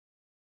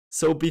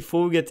So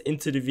before we get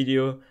into the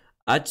video,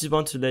 I just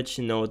want to let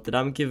you know that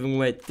I'm giving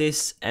away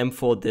this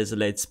M4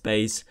 Desolate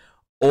Space.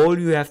 All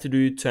you have to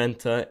do to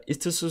enter is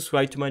to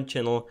subscribe to my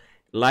channel,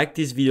 like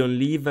this video and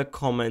leave a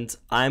comment.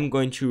 I'm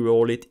going to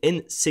roll it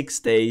in 6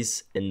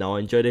 days, and now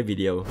enjoy the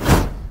video.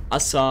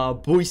 Asa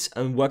boys,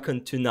 and welcome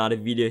to another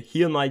video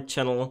here on my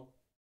channel.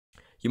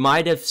 You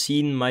might have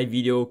seen my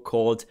video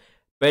called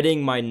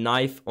Betting My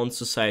Knife on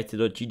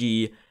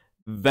Society.gg.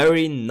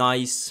 Very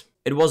nice.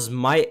 It was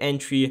my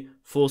entry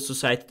for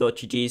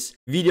Society.gg's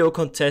video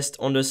contest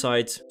on the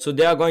site. So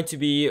there are going to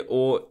be,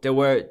 or there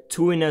were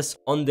 2 winners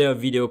on their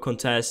video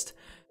contest,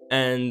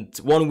 and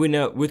one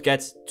winner would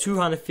get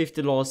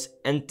 $250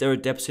 and their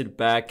deposit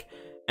back,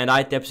 and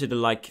I deposited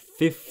like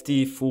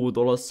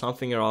 $54,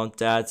 something around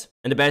that,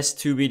 and the best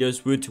 2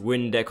 videos would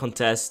win their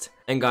contest.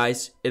 And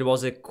guys, it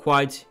was a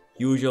quite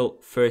usual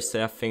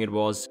Thursday, I think it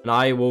was, and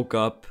I woke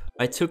up,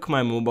 I took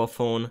my mobile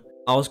phone,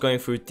 I was going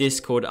through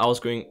Discord, I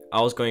was going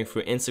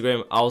through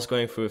Instagram, I was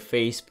going through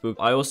Facebook,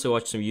 I also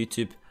watched some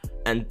YouTube,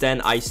 and then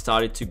I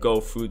started to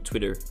go through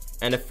Twitter.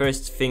 And the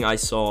first thing I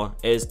saw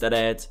is that I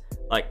had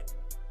like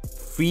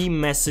 3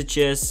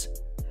 messages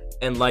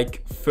and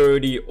like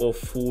 30 or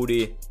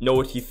 40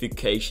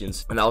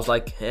 notifications, and I was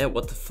like, hey,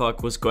 what the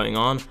fuck was going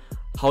on?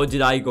 How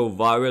did I go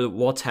viral?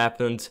 What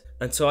happened?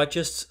 And so I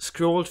just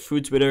scrolled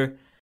through Twitter,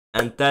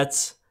 and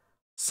that's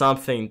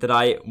something that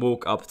I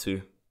woke up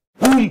to.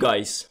 Boom,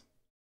 guys!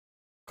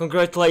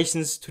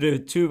 Congratulations to the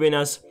 2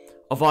 winners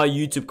of our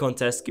YouTube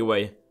contest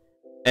giveaway,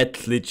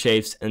 Athlete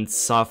Shapes and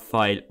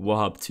Sapphire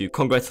Wahab 2.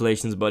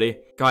 Congratulations, buddy.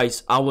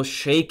 Guys, I was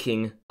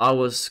shaking. I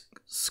was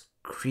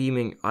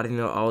screaming. I don't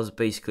know. I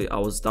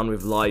was done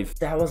with life.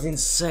 That was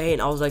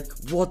insane. I was like,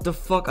 what the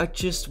fuck? I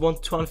just won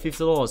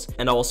 $250.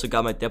 And I also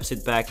got my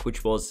deposit back,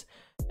 which was,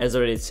 as I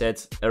already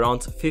said,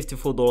 around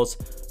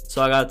 $54.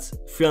 So I got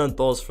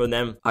 $300 from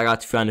them. I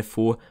got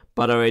 $304.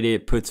 But I already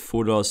put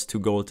 $4 to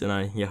gold, and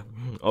I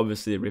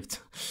obviously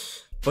ripped.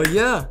 But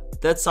yeah,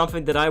 that's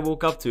something that I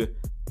woke up to.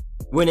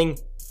 Winning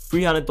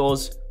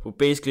 $300 for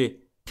basically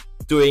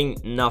doing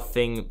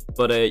nothing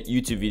but a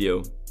YouTube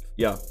video.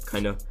 Yeah,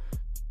 kinda.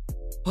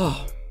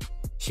 Oh,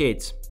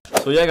 shit.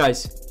 So yeah,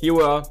 guys, here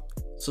we are,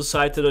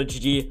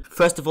 Society.gg.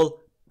 First of all,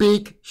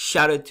 big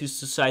shout out to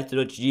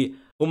Society.gg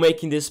for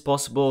making this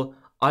possible.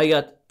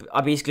 I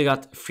basically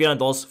got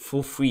 $300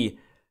 for free.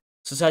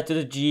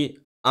 Society.gg,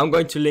 I'm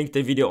going to link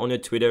the video on your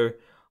Twitter.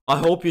 I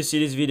hope you see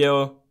this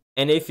video,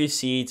 and if you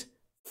see it,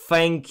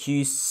 thank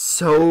you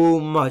so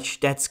much.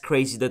 That's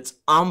crazy. That's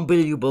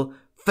unbelievable.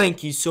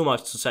 Thank you so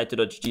much,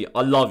 Society.gg.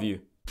 I love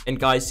you. And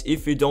guys,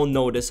 if you don't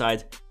know the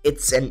site,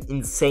 it's an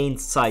insane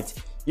site.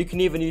 You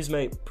can even use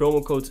my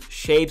promo code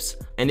SHAPES,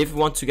 and if you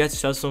want to get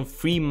yourself some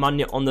free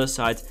money on the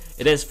site,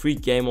 it has free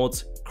game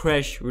modes,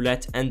 crash,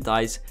 roulette and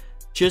dice.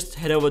 Just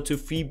head over to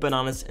Free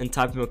Bananas and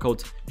type in my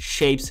code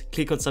SHAPES,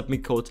 click on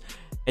submit code,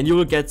 and you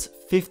will get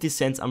 50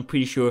 cents, I'm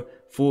pretty sure,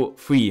 for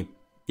free.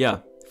 Yeah,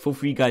 for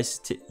free, guys.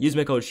 Use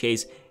my code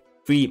SHAPES,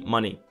 free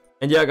money.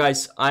 And yeah,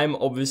 guys, I'm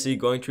obviously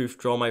going to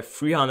withdraw my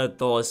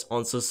 $300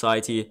 on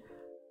Society.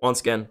 Once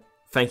again,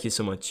 thank you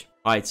so much.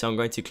 Alright, so I'm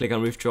going to click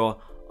on withdraw.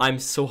 I'm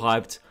so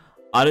hyped.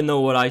 I don't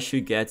know what I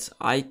should get.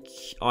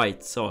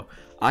 Alright, so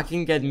I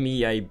can get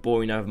me a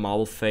Bowie Knife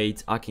Marble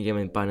Fate. I can get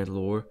my Bayonet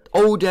Lore.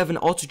 Oh, they have an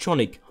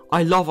Autotronic.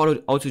 I love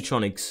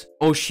Autotronics.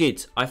 Oh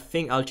shit, I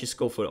think I'll just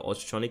go for the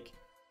Autotronic.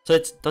 So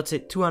that's a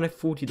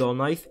 $240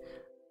 knife.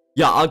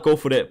 Yeah, I'll go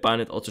for the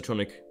Bayonet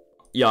Autotronic.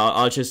 Yeah,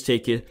 I'll just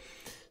take it.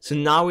 So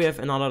now we have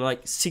another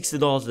like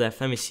 $60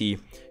 left. Let me see.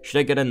 Should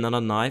I get another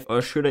knife,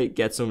 or should I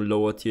get some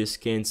lower tier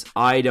skins?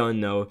 I don't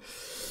know.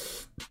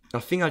 I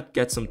think I'll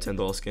get some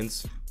 $10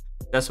 skins.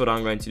 That's what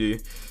I'm going to do.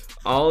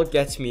 I'll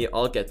get me,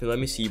 let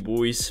me see,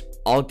 boys.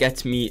 I'll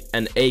get me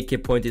an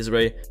AK Point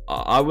Israel.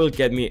 I will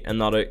get me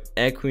another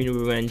Equine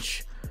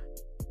Revenge.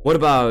 What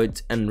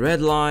about a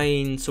red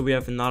line? So we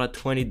have another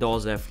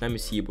 $20 left. Let me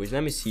see, boys.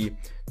 Let me see.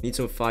 Need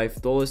some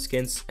 $5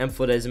 skins.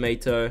 M4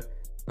 Decimator.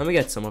 Let me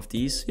get some of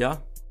these. Yeah.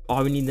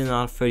 Oh, we need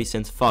another 30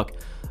 cents. Fuck.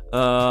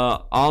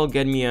 I'll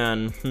get me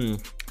an.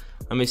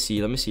 Let me see.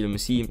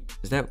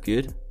 Is that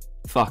good?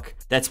 Fuck.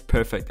 That's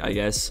perfect, I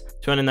guess.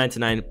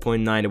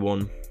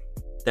 299.91.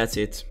 That's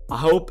it. I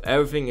hope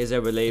everything is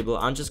available.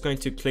 I'm just going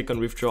to click on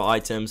withdraw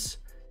items.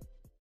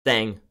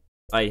 Dang.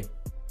 Aye.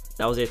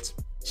 That was it.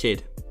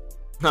 Shit.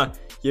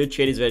 Your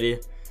trade is ready.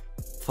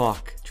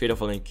 Fuck. Trade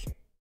offer link.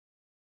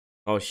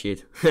 Oh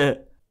shit.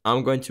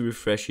 I'm going to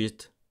refresh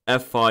it.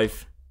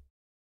 F5.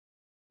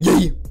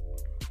 Yay!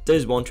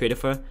 There's one trade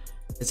offer.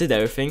 Is it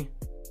everything?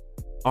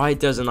 Alright,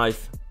 there's a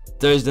knife.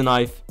 There's the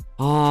knife.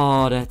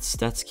 Oh,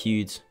 that's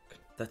cute.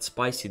 That's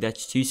spicy.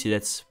 That's juicy.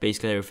 That's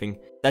basically everything.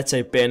 That's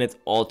a Bayonet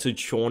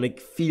Autotronic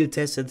field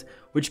tested,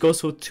 which goes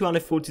for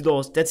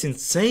 $240. That's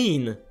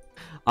insane.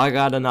 I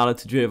got another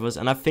 2 trade offers,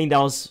 and I think that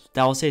was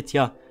it.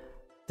 Yeah.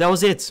 That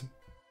was it,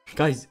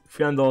 guys.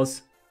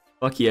 $300.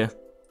 Fuck yeah,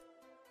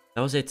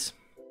 that was it.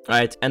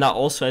 Alright, and I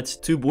also had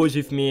 2 boys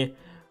with me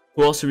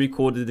who also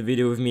recorded the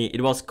video with me.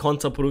 It was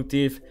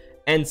Counterproductive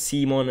and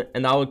Simon,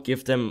 and I will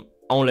give them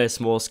only a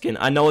small skin.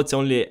 I know it's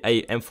only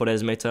a M4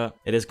 Decimator,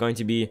 it is going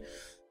to be,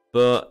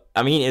 but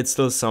I mean, it's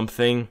still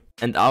something.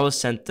 And I will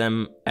send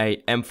them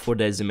a M4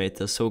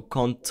 Decimator, so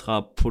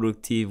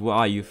Contraproductive, where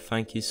are you?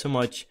 Thank you so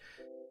much.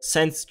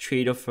 Send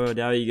trade offer,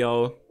 there you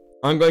go.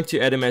 I'm going to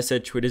add a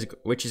message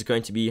which is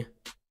going to be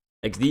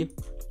XD.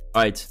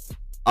 Alright,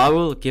 I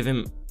will give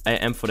him a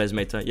M4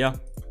 Decimator, yeah.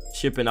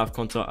 Ship enough,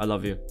 Contra, I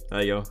love you.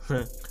 There you go.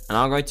 And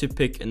I'm going to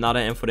pick another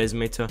M4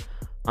 Decimator.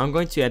 I'm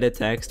going to add a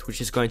text, which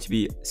is going to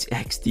be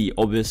XD,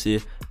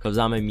 obviously, because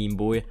I'm a meme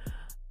boy.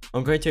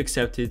 I'm going to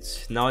accept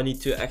it. Now I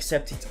need to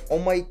accept it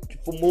on my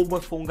mobile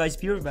phone, guys.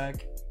 Be right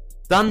back.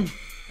 Done.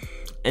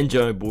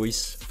 Enjoy,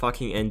 boys.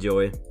 Fucking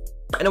enjoy.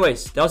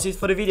 Anyways, that was it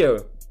for the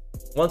video.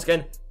 Once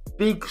again,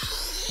 big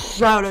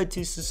shout out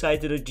to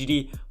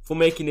Society.gd for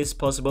making this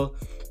possible.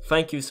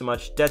 Thank you so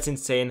much. That's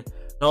insane.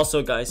 And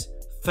also, guys,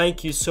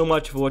 thank you so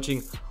much for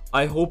watching.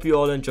 I hope you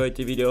all enjoyed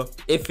the video.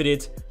 If you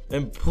did,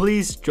 then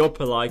please drop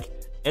a like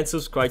and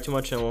subscribe to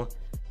my channel.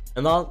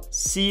 And I'll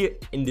see you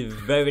in the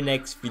very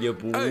next video,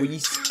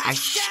 boys. I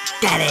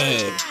got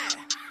it.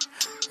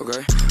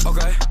 Okay,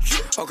 okay,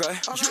 okay,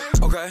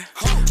 okay,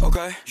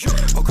 okay,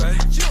 okay,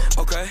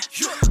 okay,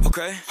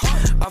 okay.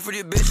 I for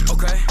the bitch,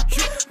 okay.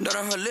 Not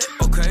on her lip,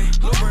 okay.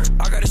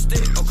 I got a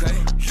stick.